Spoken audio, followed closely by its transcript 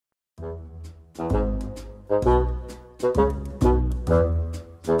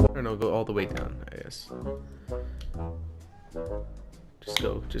this.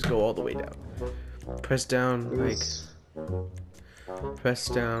 Just go all the way down. Press down, like, press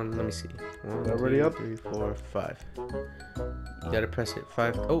down, let me see. 1, 2, 3, 4, 5. You gotta press it.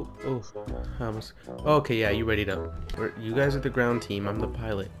 5. Oh, almost. Oh, okay, yeah, you readied up. You guys are the ground team, I'm the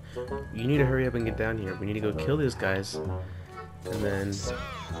pilot. You need to hurry up and get down here. We need to go kill these guys. And then...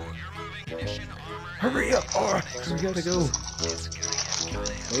 Hurry up! Oh, we gotta go.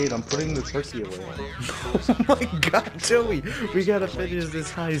 Wait, I'm putting the turkey away. Oh my god, Joey! We gotta finish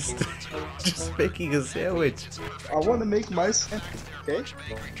this heist. Just making a sandwich. I want to make my sandwich, okay?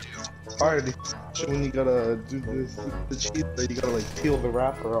 Alright, when you gotta do the cheese, you gotta like peel the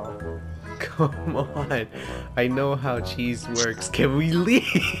wrapper off. Come on. I know how cheese works. Can we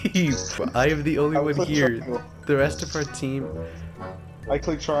leave? I am the only one here. Triangle. The rest of our team... I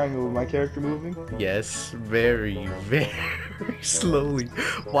click triangle with my character moving. Yes, very, very slowly.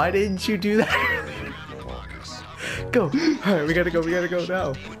 Why didn't you do that? Go! Alright, we gotta go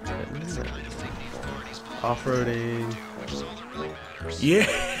now. Off-roading.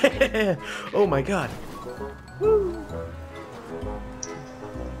 Yeah! Oh my god. Woo!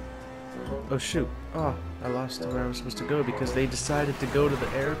 Oh shoot. Oh, I lost where I was supposed to go because they decided to go to the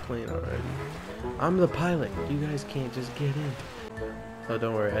airplane already. I'm the pilot. You guys can't just get in. Oh,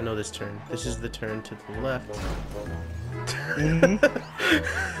 don't worry. I know this turn. This is the turn to the left.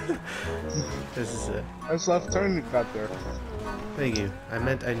 This is it. That's left turn you got there. Thank you. I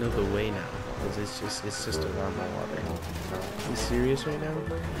meant I know the way now. Because it's just around my water. You serious right now?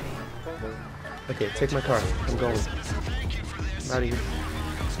 Okay, take my car. I'm going. I'm out of here.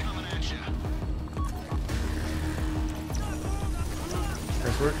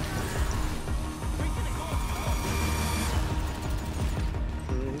 Nice work.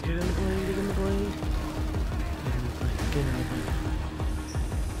 Get in the plane, get in the plane. Get in the plane, get in the plane.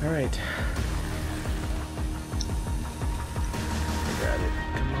 Alright. Grab it.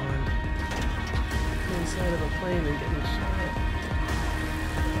 Come on. Get inside of a plane and get in the shot.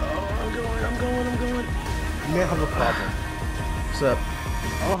 Oh, I'm going. You may have a problem. What's up?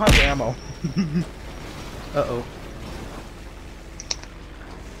 I don't have ammo. Uh-oh.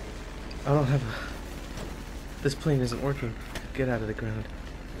 I don't have a... This plane isn't working. Get out of the ground.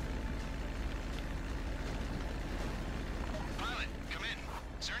 Pilot, come in.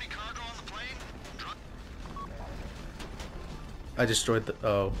 Is there any cargo on the plane? I destroyed the...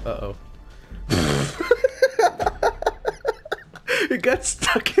 Oh, uh-oh. It got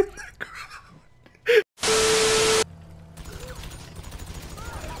stuck in the ground.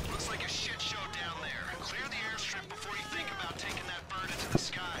 Looks like a shit show down there. Clear the airstrip before you think about taking that bird into the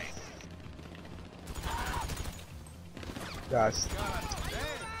sky. Guys.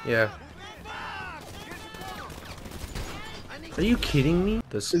 Yeah. Are you kidding me?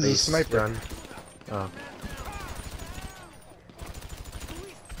 The This is a space sniper. gun. Oh.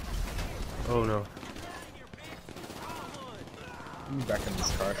 Oh no. Let me back in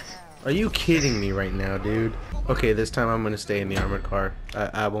this car. Are you kidding me right now, dude? Okay, this time I'm gonna stay in the armored car.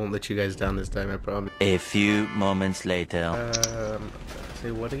 I won't let you guys down this time, I promise. A few moments later.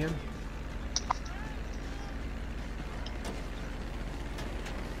 Say what again?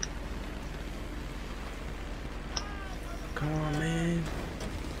 Come on, man.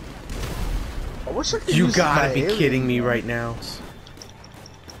 I wish I could You use gotta my be alien kidding me gun. right now.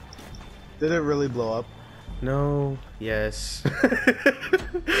 Did it really blow up? No. Yes.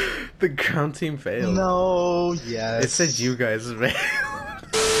 The ground team failed. No, yes. It said you guys failed.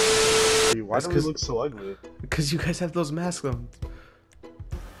 Why do we look so ugly? Because you guys have those masks on.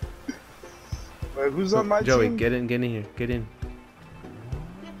 Wait, who's on my Joey, team? get in here. Get in.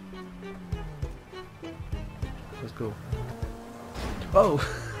 Let's go. Oh!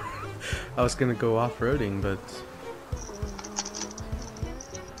 I was gonna go off-roading, but...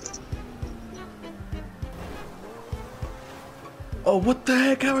 Oh, what the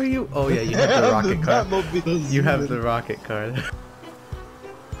heck? How are you? Oh yeah, you have the rocket car. You have the rocket car.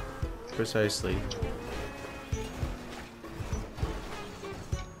 Precisely.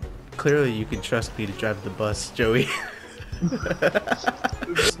 Clearly you can trust me to drive the bus, Joey.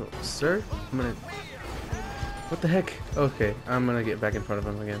 So, sir? I'm gonna... What the heck? Okay, I'm gonna get back in front of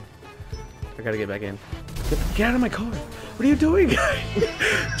him again. I gotta get back in. Get out of my car! What are you doing?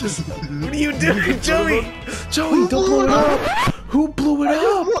 Just... What are you doing, Joey? Joey, don't blow it up! Who blew it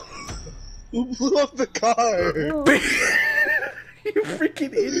up? Who blew up the car? You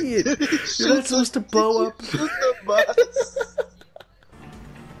freaking idiot! You're not supposed to blow up. The bus.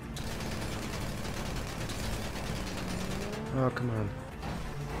 Oh, come on.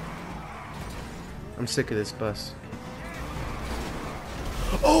 I'm sick of this bus.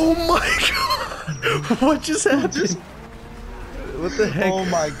 Oh my What just happened? What the heck? Oh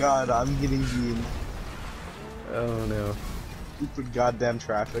my god, I'm getting beamed. Oh no. Stupid goddamn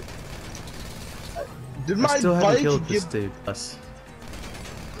traffic. Did I my still haven't bike killed this get... dude. Us.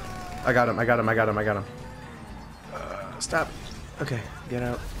 I got him. I got him. I got him. I got him. Stop. Okay, get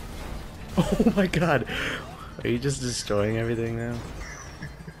out. Oh my god. Are you just destroying everything now?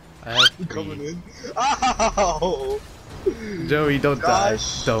 I have three. coming in? Ow! Joey, don't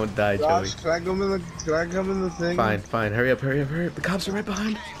Josh, die. Don't die, Josh, Joey. can I come in the thing? Fine, fine. Hurry up, hurry up, hurry up. The cops are right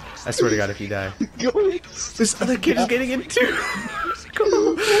behind. I swear to God, if you die. Go in. This other kid is getting in too.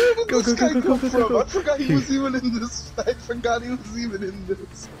 Go, Where did go, this go, guy go, go, come go, go, from? go. I forgot he was even in this. I forgot he was even in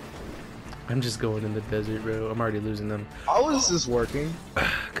this. I'm just going in the desert, bro. I'm already losing them. How is this working?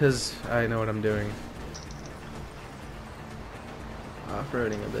 Cause I know what I'm doing.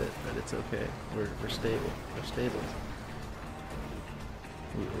 Off-roading a bit, but it's okay. We're stable. We're stable.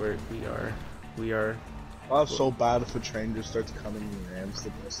 We are. I'm so bad if a train just starts coming and rams the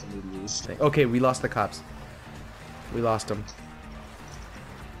best and we lose. Okay, we lost the cops. We lost them.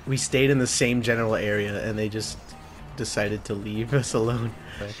 We stayed in the same general area, and they just decided to leave us alone.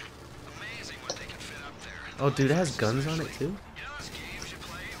 Okay. Amazing what they can fit up there. Oh, dude, it has guns on it too. You know those games you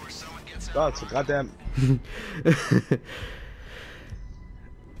play where someone gets Oh, it's a goddamn.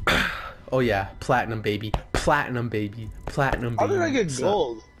 Oh yeah, platinum baby, platinum baby, platinum baby. How did I get So-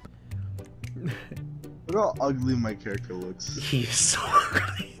 gold? Look how ugly my character looks. He is so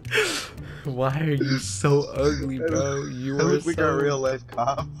ugly. Why are you so ugly, bro? You I are look like so... a real life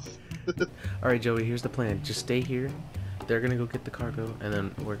cop. Alright, Joey, here's the plan. Just stay here. They're gonna go get the cargo, and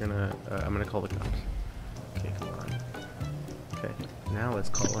then we're gonna... I'm gonna call the cops. Okay, come on. Okay, now let's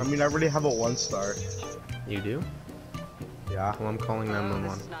call I them. mean, I already have a 1-star. You do? Yeah. Well, I'm calling Hello, 911.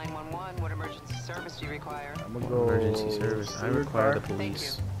 this is 911. What emergency service do you require? I'm gonna go. Emergency service. I require the Thank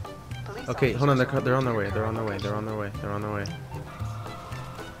police. you. Police Okay, hold on. officers They're are on their way. your They're on their way. current They're on their way. They're on their way.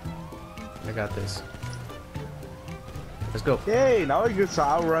 I got this. Let's go. Yay! Now I get to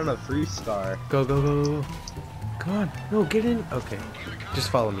outrun a 3-star. Go, go, go, go. Come on. No, get in. Okay. Just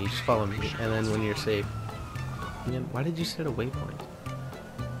follow me. Just follow me. And then when you're safe. And then, why did you set a waypoint?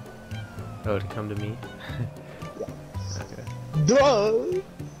 Oh, to come to me? Okay. Duh!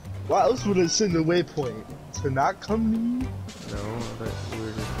 Why else would it send a waypoint? To not come to me? No, but you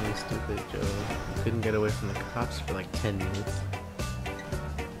were just being stupid, Joe. You couldn't get away from the cops for like 10 minutes.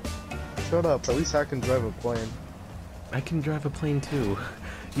 Shut up, at least I can drive a plane. I can drive a plane too.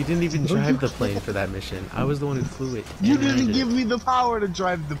 You didn't even drive the plane for that mission. I was the one who flew it. You and didn't landed give it. me the power to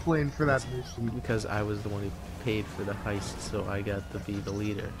drive the plane for that mission. Because I was the one who paid for the heist, so I got to be the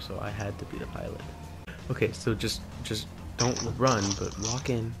leader, so I had to be the pilot. Okay, so just don't run, but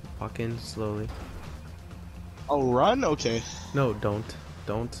walk in slowly. Oh, run? Okay. No, don't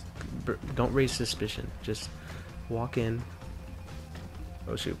raise suspicion. Just walk in.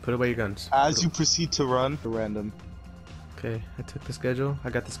 Oh shoot, put away your guns. As you proceed to run, random. Okay, I took the schedule. I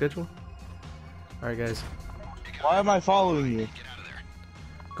got the schedule. Alright guys, Why am I following you?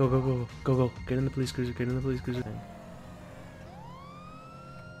 go, go, go, go, go. Get in the police cruiser, get in the police cruiser.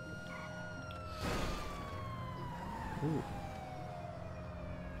 Ooh.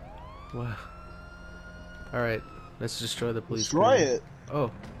 Wow. Alright, let's destroy the police Destroy cruiser. it.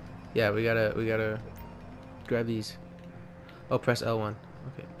 Oh. Yeah, we gotta grab these. Oh, press L1.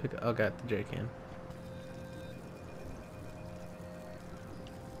 Okay, I got the jerry can.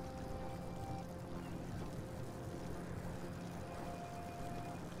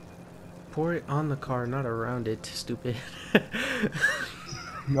 Pour it on the car, not around it, stupid.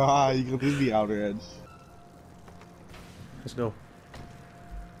 Nah, you go through the outer edge. Let's go.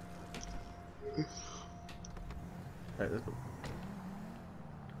 Alright, let's go.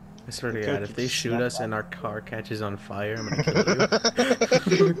 I swear to God, if they shoot us and our car catches on fire, I'm gonna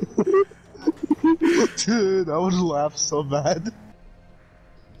kill you. Dude, I would laugh so bad.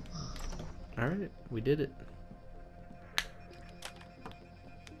 Alright, we did it.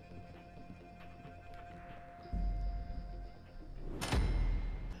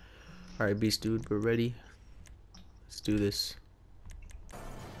 Alright, Beast Dude, we're ready. Let's do this.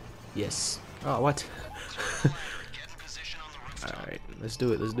 Yes. Oh, what? Alright, let's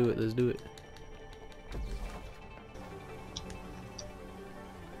do it, let's do it, let's do it.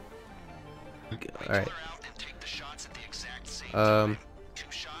 Alright.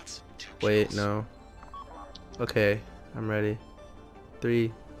 Wait, no. Okay, I'm ready.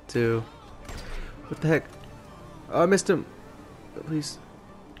 3, 2. What the heck? Oh, I missed him. Please.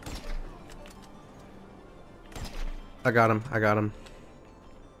 I got him. I got him.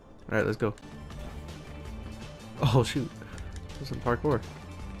 Alright, let's go. Oh, shoot. There's some parkour.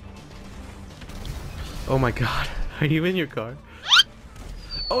 Oh my god. Are you in your car?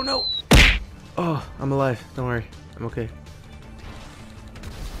 Oh no! Oh, I'm alive. Don't worry. I'm okay.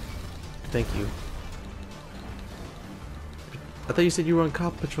 Thank you. I thought you said you were on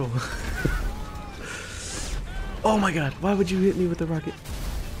cop patrol. Oh my god. Why would you hit me with the rocket?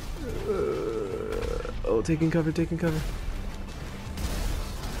 Oh, taking cover, taking cover.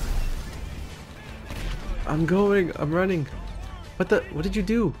 I'm going. I'm running. What the? What did you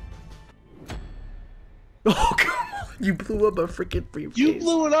do? Oh, come on. You blew up a freaking briefcase. You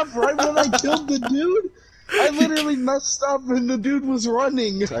blew it up right when I killed the dude? I literally messed up and the dude was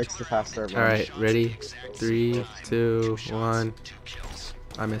running. X the faster. Alright, ready? 3, 2, 1.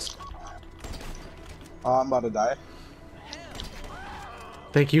 I missed. I'm about to die.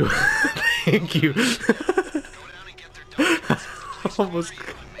 Thank you. Thank you.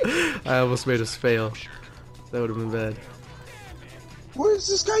 I almost made us fail. That would have been bad. Where's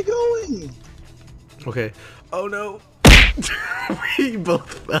this guy going? Okay. Oh no. We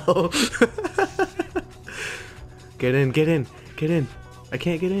both fell. Get in, get in, get in. I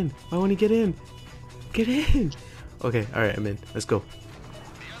can't get in. Why won't he get in? Get in. Okay, alright, I'm in. Let's go. The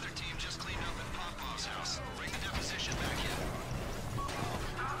other team just cleaned up at Pop-Pop's house. Bring the deposition back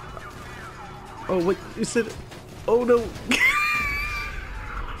in. Oh, what? You said... Oh no.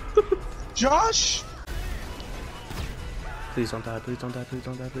 Josh! Please don't die, please don't die, please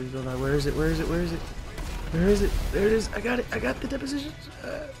don't die, please don't die. Where is it? Where is it? Where is it? Where is it? There it is. I got it. I got the depositions.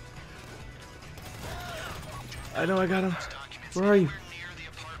 I know I got him. Where are you?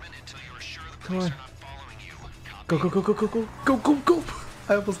 Come on. Go, go, go, go, go, go, go, go, go.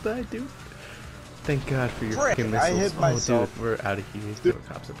 I almost died, dude. Thank God for your Frick, freaking missiles. I hit myself. Dude, we're out of here. There were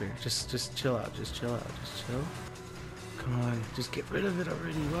cops up here. Just chill out. Just chill out. Just chill. Come on. Just get rid of it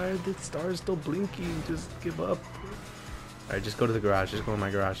already. Why are the stars still blinking? Just give up. Alright, just go to the garage. Just go in my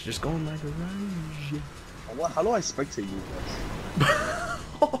garage. Just go in my garage. How do I spectate you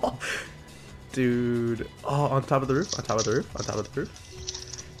guys? Dude. Oh, on top of the roof? On top of the roof? On top of the roof?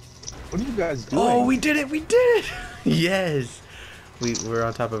 What are you guys doing? Oh, we did it! We did it! Yes! We're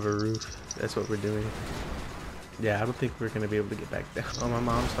on top of a roof. That's what we're doing. Yeah, I don't think we're gonna be able to get back down. Oh, my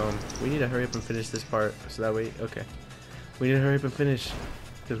mom's home. We need to hurry up and finish this part. So that way, okay. We need to hurry up and finish.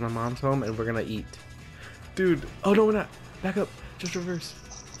 Because my mom's home and we're gonna eat. Dude. Oh, no, we're not. Back up. Just reverse.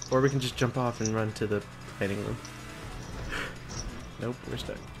 Or we can just jump off and run to the planning room. Nope, we're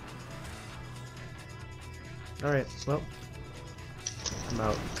stuck. Alright, well. I'm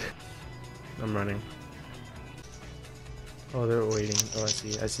out. I'm running. Oh, they're waiting. Oh, I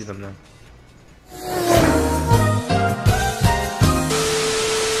see. I see them now.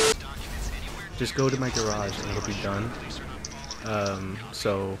 Just go to my garage and it'll be done.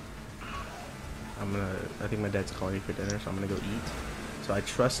 So I think my dad's calling me for dinner, so I'm gonna go eat. So I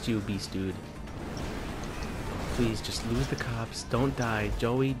trust you, Beast Dude. Please, just lose the cops. Don't die.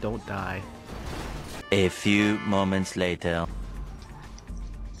 Joey, don't die. A few moments later.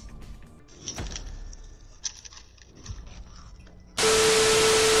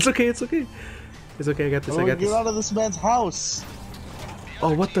 It's okay, it's okay. It's okay, I got this, I got Get this. out of this man's house.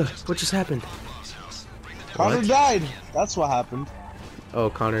 Oh, what the? What just happened? Connor What? died. That's what happened. Oh,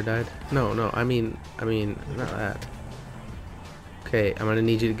 Connor died? No, I mean, not that. Okay, I'm gonna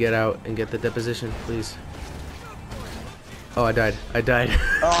need you to get out and get the deposition, please. Oh, I died. I died.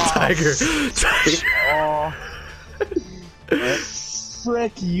 Oh. Tiger. Tiger. Oh.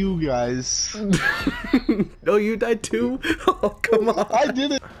 Frick you guys. No, you died too? Oh, come on. I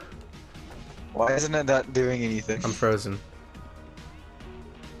did it. Why isn't it not doing anything? I'm frozen.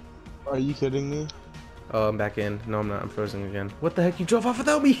 Are you kidding me? Oh, I'm back in. No, I'm not. I'm frozen again. What the heck? You drove off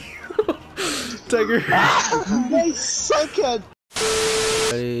without me! Tiger. I suck at.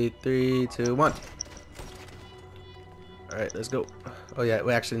 Ready, 3, 2, 1. Alright, let's go. Oh, yeah.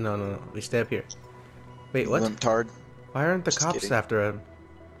 Wait, actually, no. We stay up here. Wait, what? Limped. Why aren't the Just cops kidding. after him?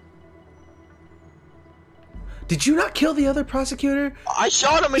 Did you not kill the other prosecutor? I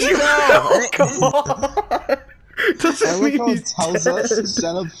shot him and he Oh, fell! come on! I Doesn't like mean how it he's tells dead. us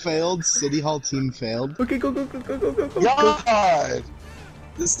setup failed, city hall team failed. Okay, go. Go. God!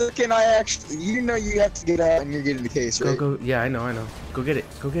 The second I actually... You know you have to get out and you're getting the case, right? Go. Yeah, I know. Go get it.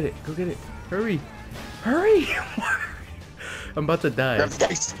 Hurry. I'm about to die. Grab the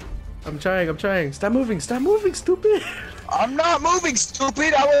case. I'm trying. Stop moving, stupid. I'm not moving,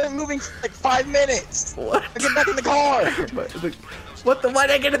 stupid! I wasn't moving for like 5 minutes! What? Get back in the car! Why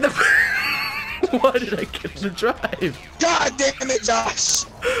did I get in the... Why did I get in the drive? God damn it, Josh!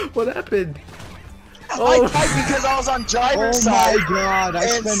 What happened? I died because I was on driver's Oh side. my god,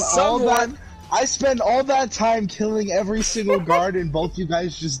 and I spent all that time killing every single guard and both you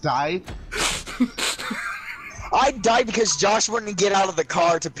guys just died. I died because Josh wouldn't get out of the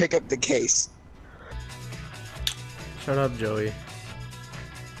car to pick up the case. Shut up, Joey.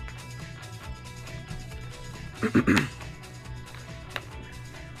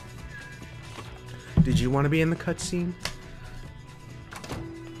 Did you want to be in the cutscene?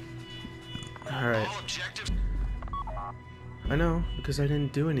 Alright. All objectives. I know, because I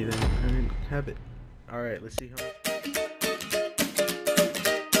didn't do anything. I didn't have it. Alright, let's see how much.